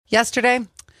Yesterday,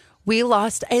 we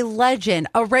lost a legend,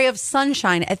 a ray of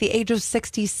sunshine at the age of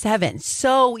 67.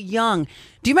 So young.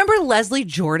 Do you remember Leslie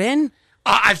Jordan?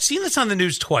 I've seen this on the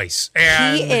news twice.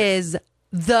 And He is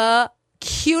the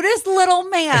cutest little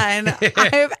man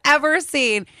I've ever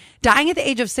seen. Dying at the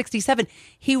age of 67.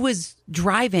 He was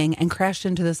driving and crashed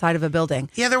into the side of a building.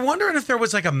 Yeah, they're wondering if there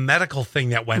was like a medical thing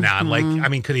that went on. Like, I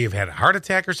mean, could he have had a heart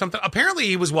attack or something? Apparently,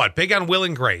 he was big on Will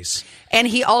and Grace. And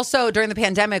he also, during the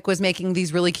pandemic, was making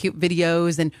these really cute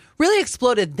videos and really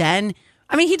exploded then.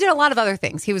 I mean, he did a lot of other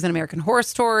things. He was in American Horror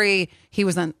Story. He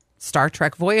was on Star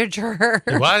Trek Voyager.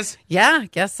 He was? Yeah, I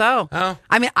guess so. Oh.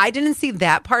 I mean, I didn't see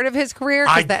that part of his career.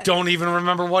 I don't even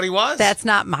remember what he was. That's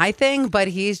not my thing, but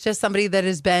he's just somebody that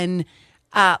has been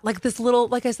like this little,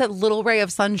 like I said, little ray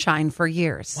of sunshine for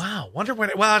years. Wow. Wonder what,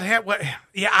 it had,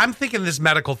 yeah, I'm thinking this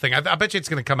medical thing. I bet you it's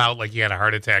going to come out like he had a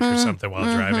heart attack or something while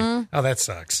driving. Oh, that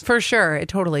sucks. For sure. It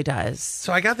totally does.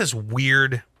 So I got this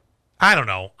weird, I don't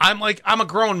know. I'm a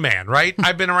grown man, right?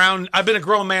 I've been a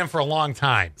grown man for a long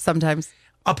time. Sometimes.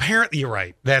 Apparently, you're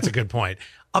right. That's a good point.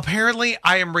 Apparently,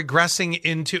 I am regressing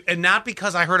into, and not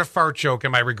because I heard a fart joke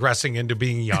am I regressing into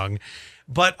being young,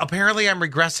 but apparently I'm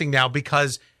regressing now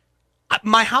because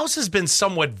my house has been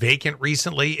somewhat vacant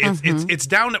recently. It's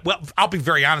down. Well, I'll be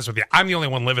very honest with you. I'm the only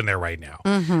one living there right now.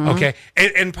 Okay.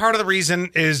 And part of the reason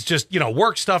is just,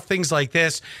 work stuff, things like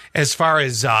this, as far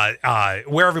as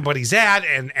where everybody's at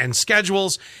and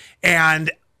schedules.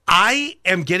 And I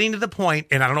am getting to the point,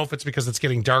 and I don't know if it's because it's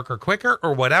getting darker quicker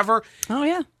or whatever. Oh,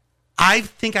 yeah. I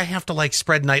think I have to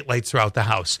spread night lights throughout the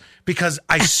house because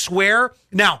I swear.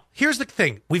 Now, here's the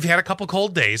thing. We've had a couple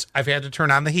cold days. I've had to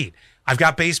turn on the heat. I've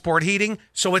got baseboard heating,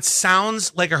 so it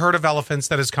sounds like a herd of elephants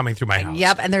that is coming through my house.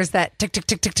 Yep, and there's that tick, tick,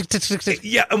 tick, tick, tick, tick, tick, tick.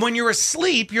 Yeah, and when you're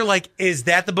asleep, you're like, is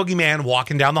that the boogeyman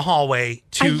walking down the hallway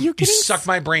to suck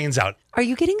my brains out? Are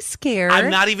you getting scared? I'm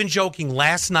not even joking.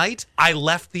 Last night, I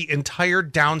left the entire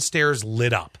downstairs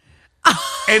lit up.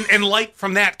 and light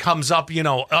from that comes up,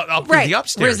 up through the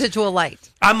upstairs. Residual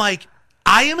light. I'm like,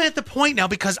 I am at the point now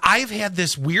because I've had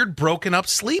this weird broken up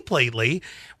sleep lately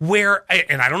where,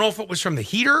 and I don't know if it was from the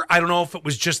heater. I don't know if it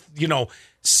was just,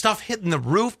 stuff hitting the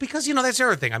roof because, that's the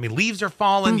other thing. I mean, leaves are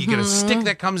falling. You get a stick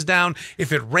that comes down.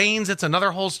 If it rains, it's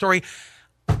another whole story.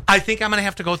 I think I'm going to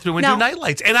have to go through and do night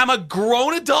lights. And I'm a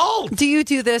grown adult. Do you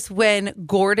do this when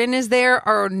Gordon is there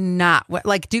or not?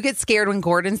 Do you get scared when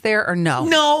Gordon's there or no?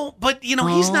 No, but,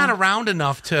 he's not around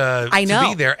enough to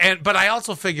be there. But I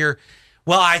also figure,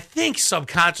 well, I think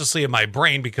subconsciously in my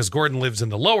brain, because Gordon lives in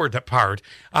the lower part,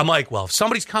 I'm like, well, if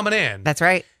somebody's coming in. That's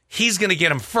right. He's going to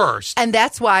get him first. And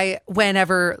that's why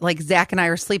whenever Zach and I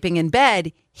are sleeping in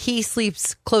bed, he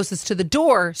sleeps closest to the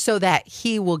door so that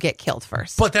he will get killed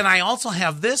first. But then I also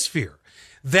have this fear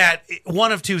that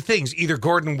one of two things. Either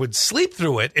Gordon would sleep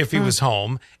through it if he was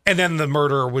home, and then the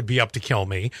murderer would be up to kill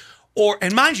me.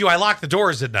 And mind you, I lock the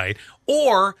doors at night.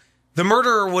 Or the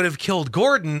murderer would have killed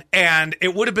Gordon, and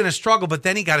it would have been a struggle, but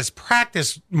then he got his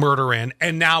practice murder in,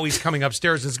 and now he's coming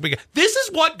upstairs. This is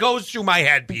what goes through my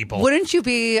head, people. Wouldn't you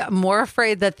be more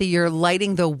afraid that you're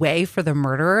lighting the way for the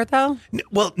murderer, though?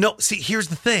 Well, no. See, here's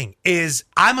the thing, is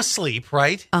I'm asleep,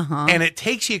 right? And it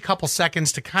takes you a couple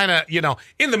seconds to kind of,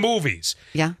 in the movies,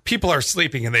 people are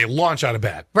sleeping, and they launch out of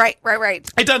bed. Right.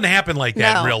 It doesn't happen like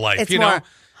that in real life, it's more,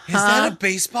 Is that a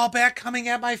baseball bat coming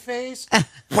at my face?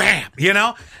 Wham!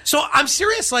 So I'm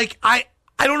serious. I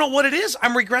don't know what it is.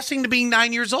 I'm regressing to being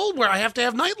 9 years old where I have to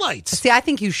have night lights. See, I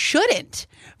think you shouldn't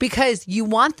because you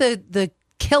want the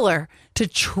killer to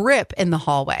trip in the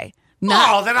hallway. Then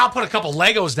I'll put a couple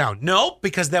Legos down. No,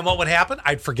 because then what would happen?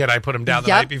 I'd forget I put them down the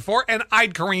night before, and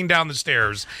I'd careen down the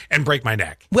stairs and break my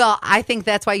neck. Well, I think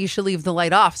that's why you should leave the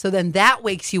light off. So then that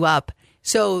wakes you up.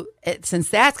 So since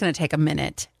that's going to take a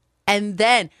minute. And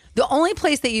then the only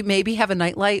place that you maybe have a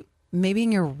nightlight, maybe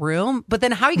in your room, but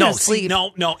then how are you going to sleep?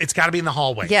 No, it's got to be in the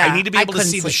hallway. Yeah, I need to be able to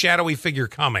see the shadowy figure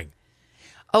coming.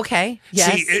 Okay,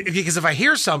 yes. See, because if I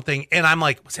hear something and I'm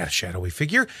like, was that a shadowy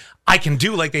figure? I can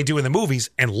do like they do in the movies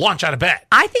and launch out of bed.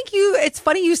 I think it's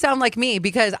funny you sound like me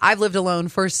because I've lived alone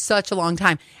for such a long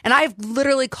time. And I've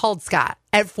literally called Scott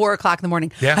at 4:00 in the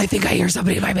morning. Yeah. I think I hear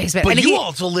somebody in my basement. But you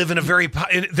also live in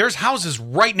there's houses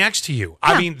right next to you.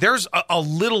 Yeah. I mean, there's a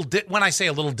little, when I say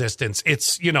a little distance,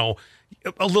 it's,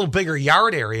 a little bigger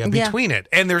yard area between it.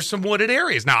 And there's some wooded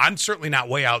areas. Now, I'm certainly not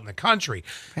way out in the country.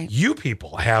 Right. You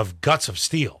people have guts of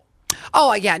steel.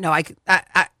 Oh, yeah. No, I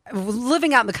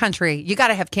living out in the country, you got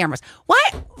to have cameras.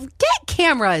 What? Get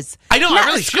cameras. I know, I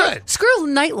really should. Screw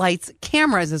night lights.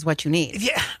 Cameras is what you need.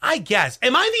 Yeah, I guess.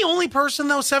 Am I the only person,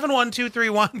 though,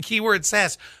 71231 keyword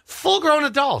says, full-grown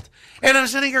adult? And I'm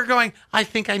sitting here going, I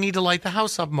think I need to light the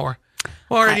house up more.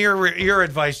 Or in your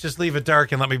advice, just leave it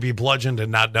dark and let me be bludgeoned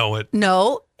and not know it.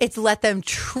 No, it's let them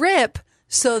trip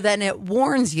so then it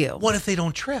warns you. What if they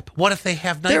don't trip? What if they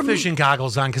have night vision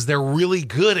goggles on because they're really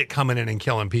good at coming in and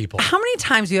killing people? How many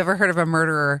times have you ever heard of a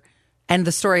murderer and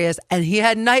the story is, and he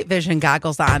had night vision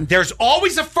goggles on? There's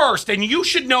always a first, and you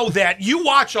should know that. You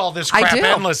watch all this crap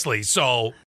endlessly, so...